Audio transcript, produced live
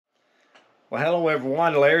Well, hello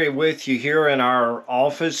everyone. Larry with you here in our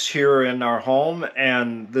office, here in our home,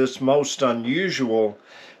 and this most unusual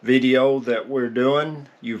video that we're doing.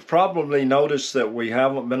 You've probably noticed that we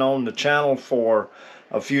haven't been on the channel for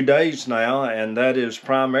a few days now, and that is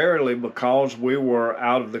primarily because we were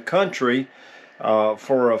out of the country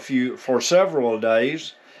for several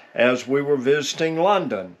days as we were visiting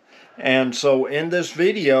London. And so in this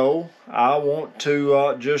video, I want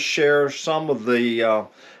to just share some of the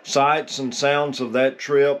sights and sounds of that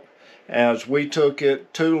trip as we took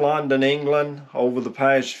it to London, England over the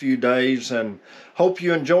past few days, and hope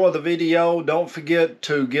you enjoy the video. Don't forget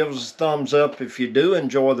to give us a thumbs up if you do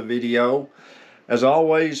enjoy the video. As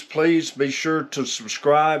always, please be sure to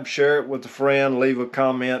subscribe, share it with a friend, leave a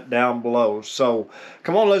comment down below. So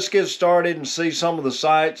come on, let's get started and see some of the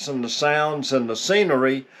sights and the sounds and the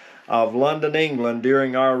scenery of London, England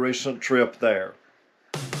during our recent trip there.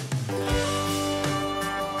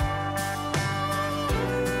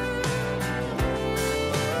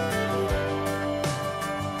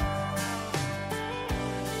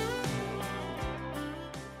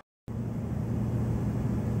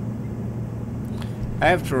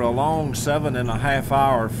 After a long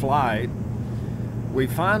 7.5-hour flight, we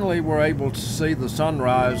finally were able to see the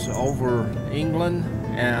sunrise over England,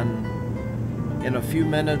 and in a few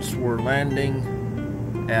minutes we're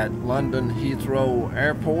landing at London Heathrow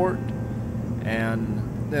Airport,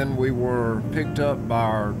 and then we were picked up by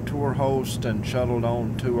our tour host and shuttled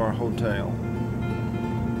on to our hotel.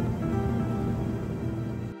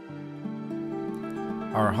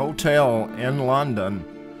 Our hotel in London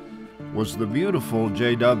was the beautiful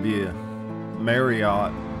J.W.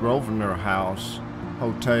 Marriott Grosvenor House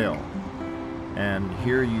Hotel. And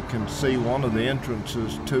here you can see one of the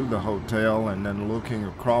entrances to the hotel, and then looking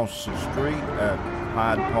across the street at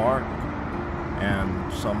Hyde Park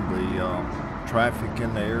and some of the traffic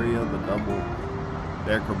in the area, the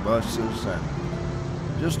double-decker buses, and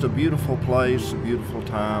just a beautiful place, a beautiful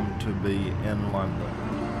time to be in London.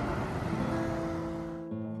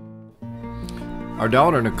 Our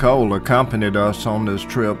daughter Nicole accompanied us on this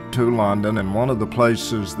trip to London, and one of the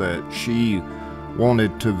places that she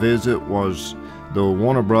wanted to visit was the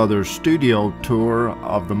Warner Brothers studio tour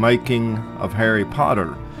of the making of Harry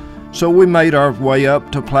Potter. So we made our way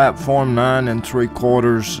up to platform 9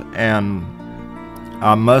 3/4, and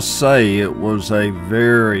I must say it was a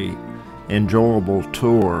very enjoyable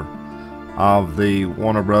tour of the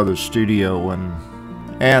Warner Brothers studio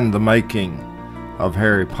and the making of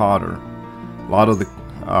Harry Potter. A lot of the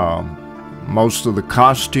most of the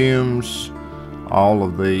costumes, all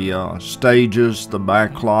of the stages, the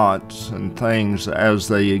backlots and things as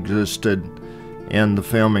they existed in the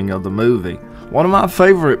filming of the movie. One of my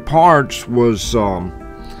favorite parts was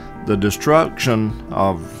the destruction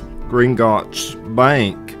of Gringotts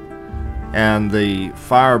Bank and the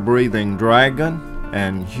fire-breathing dragon,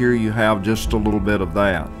 and here you have just a little bit of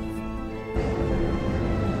that.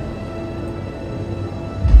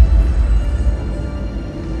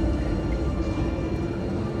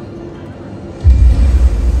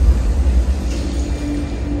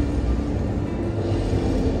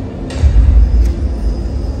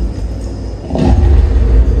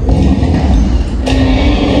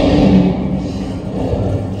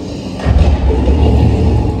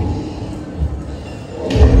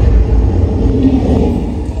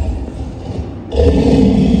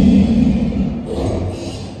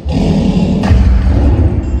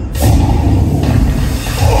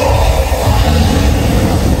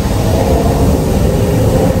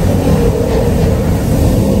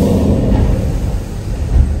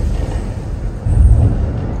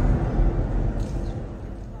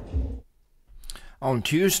 On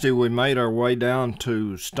Tuesday, we made our way down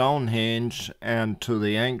to Stonehenge and to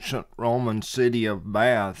the ancient Roman city of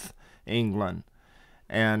Bath, England.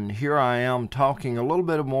 And here I am talking a little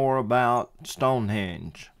bit more about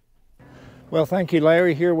Stonehenge. Well, thank you,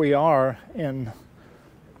 Larry. Here we are in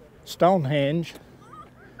Stonehenge,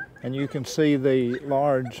 and you can see the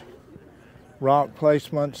large rock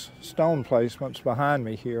placements, stone placements behind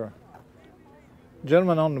me here. The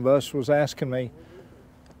gentleman on the bus was asking me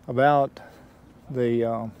about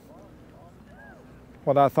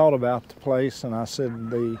what I thought about the place, and I said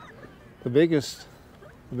the biggest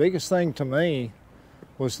thing to me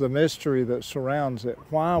was the mystery that surrounds it.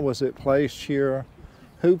 Why was it placed here?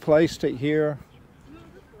 Who placed it here?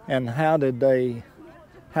 And how did they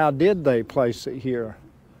place it here?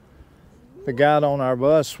 The guide on our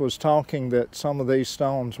bus was talking that some of these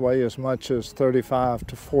stones weigh as much as 35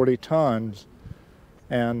 to 40 tons,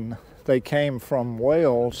 and they came from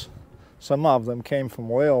Wales. Some of them came from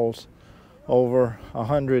Wales over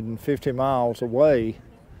 150 miles away,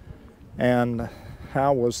 And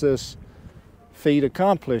how was this feat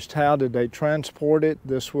accomplished? How did they transport it?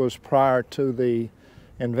 This was prior to the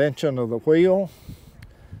invention of the wheel,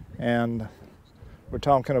 and we're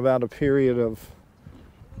talking about a period of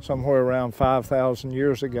somewhere around 5,000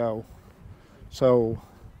 years ago. So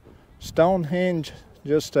Stonehenge,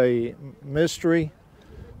 just a mystery.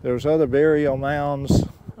 There's other burial mounds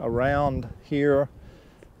around here,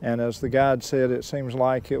 and as the guide said, it seems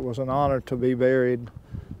like it was an honor to be buried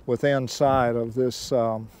within sight of this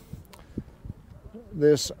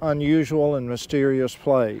this unusual and mysterious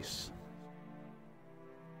place.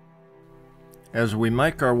 As we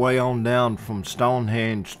make our way on down from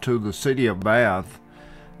Stonehenge to the city of Bath,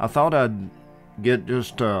 I thought I'd get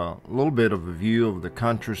just a little bit of a view of the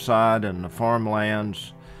countryside and the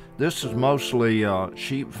farmlands. This is mostly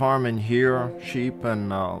sheep farming here, sheep and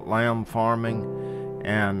lamb farming,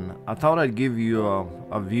 and I thought I'd give you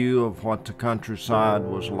a view of what the countryside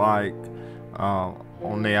was like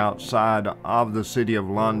on the outside of the city of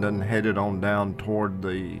London, headed on down toward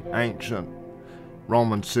the ancient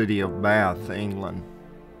Roman city of Bath, England.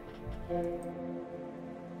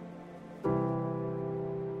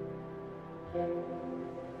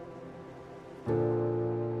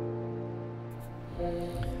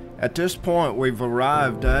 At this point, we've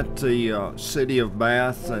arrived at the city of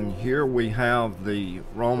Bath, and here we have the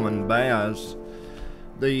Roman baths.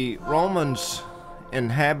 The Romans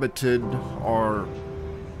inhabited or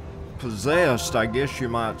possessed, I guess you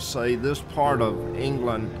might say, this part of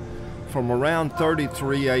England from around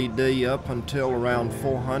 33 AD up until around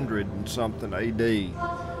 400 and something AD.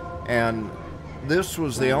 And this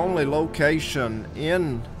was the only location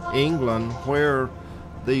in England where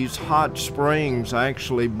these hot springs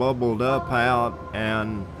actually bubbled up out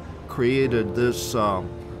and created this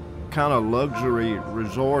kind of luxury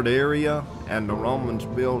resort area, and the Romans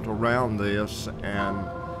built around this, and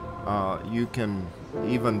you can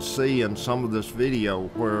even see in some of this video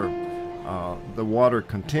where the water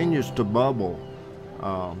continues to bubble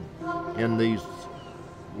in these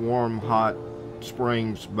warm, hot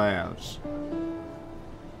springs baths.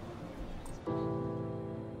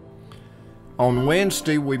 On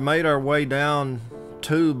Wednesday, we made our way down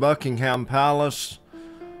to Buckingham Palace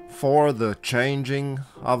for the changing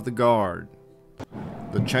of the guard.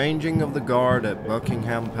 The changing of the guard at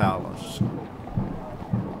Buckingham Palace.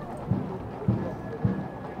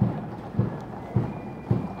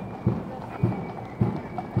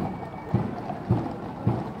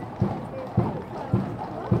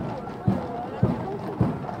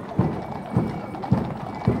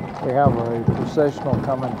 We have a processional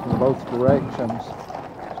coming from both directions,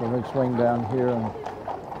 so we swing down here and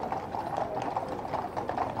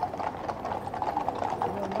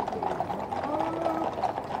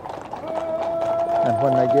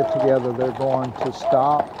when they get together, they're going to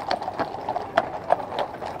stop.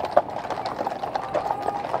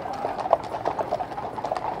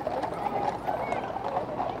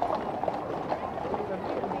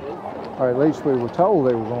 Or at least we were told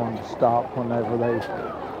they were going to stop whenever they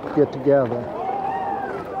get together.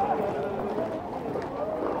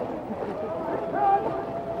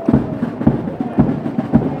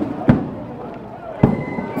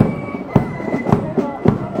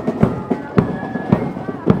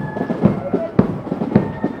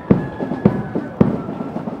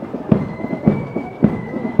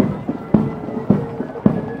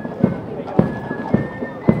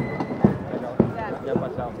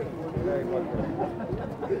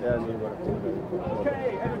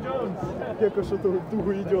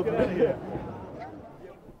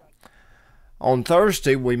 On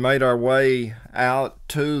Thursday, we made our way out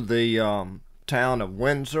to the town of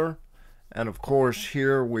Windsor, and of course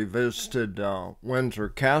here we visited Windsor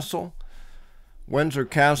Castle. Windsor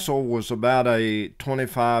Castle was about a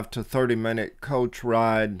 25 to 30 minute coach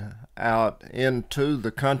ride out into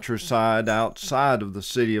the countryside outside of the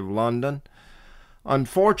city of London.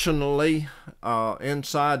 Unfortunately,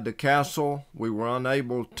 inside the castle, we were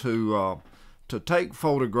unable to take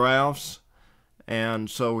photographs, and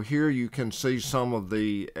so here you can see some of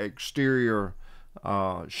the exterior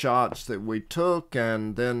shots that we took,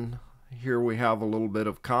 and then here we have a little bit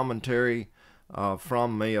of commentary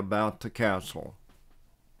from me about the castle.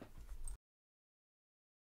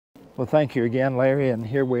 Well, thank you again, Larry, and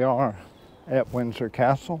here we are at Windsor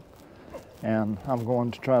Castle, and I'm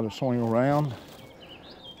going to try to swing around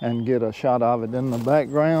and get a shot of it in the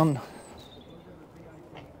background.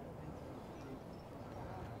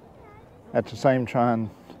 At the same time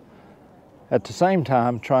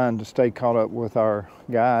trying to stay caught up with our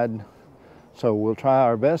guide. So we'll try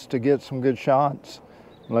our best to get some good shots,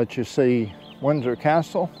 let you see Windsor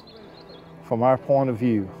Castle from our point of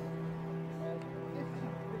view.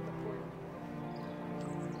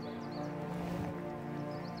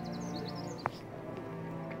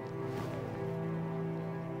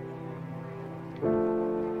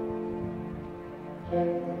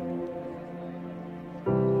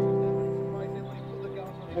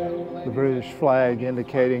 the British flag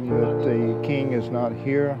indicating that the king is not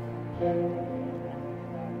here.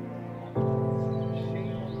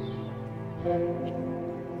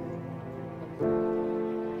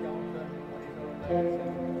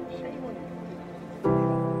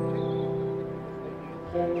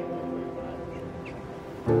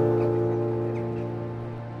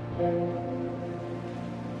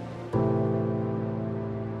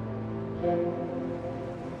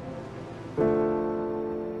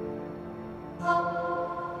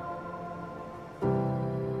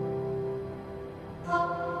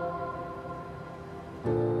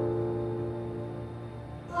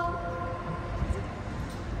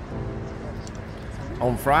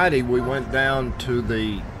 On Friday, we went down to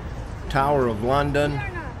the Tower of London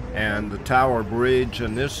and the Tower Bridge,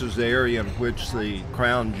 and this is the area in which the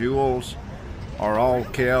crown jewels are all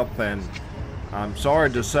kept. And I'm sorry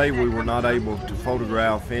to say we were not able to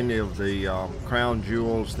photograph any of the crown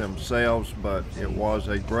jewels themselves, but it was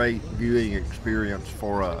a great viewing experience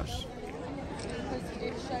for us.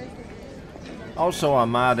 Also, I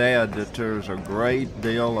might add that there's a great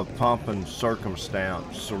deal of pomp and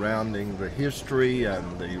circumstance surrounding the history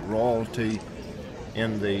and the royalty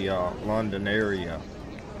in the London area,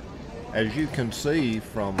 as you can see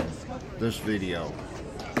from this video.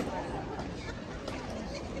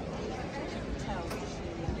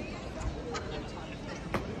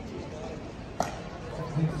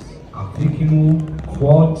 Apicimus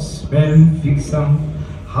quod spem fixam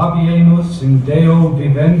habiemus in Deo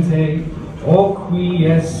vivente, o qui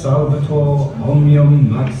es salvator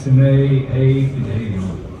omnium maxime e fideo.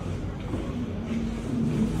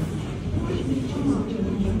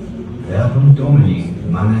 Verbum Domini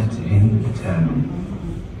manet in aeternum.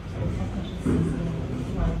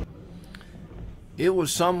 It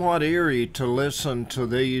was somewhat eerie to listen to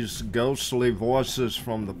these ghostly voices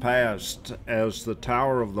from the past, as the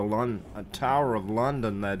Tower of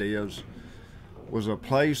London, that is, was a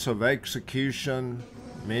place of execution.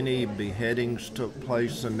 Many beheadings took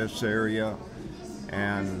place in this area,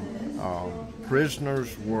 and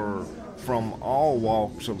prisoners were from all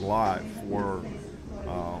walks of life were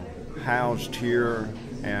housed here,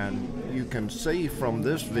 and you can see from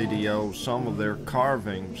this video some of their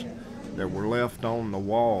carvings that were left on the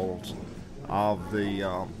walls of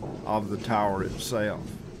the tower itself.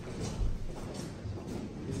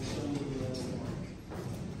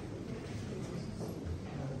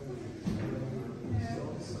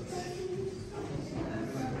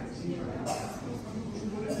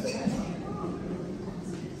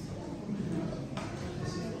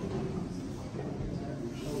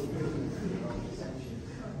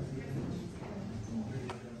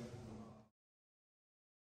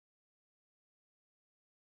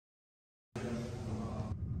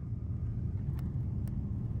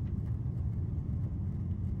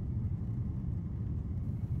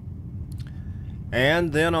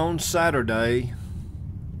 And then on Saturday,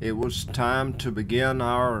 it was time to begin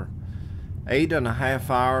our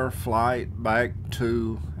 8.5-hour flight back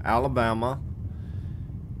to Alabama.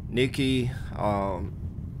 Nikki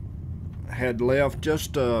had left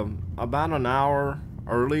just about an hour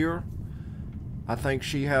earlier. I think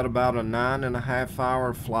she had about a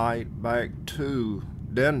 9.5-hour flight back to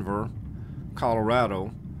Denver,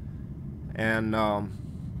 Colorado, and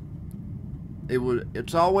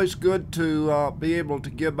it's always good to be able to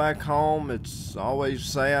get back home. It's always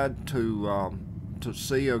sad to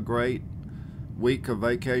see a great week of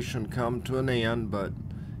vacation come to an end. But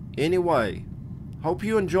anyway, hope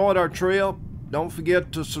you enjoyed our trip. Don't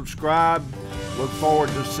forget to subscribe. Look forward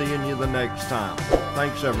to seeing you the next time.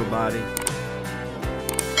 Thanks, everybody.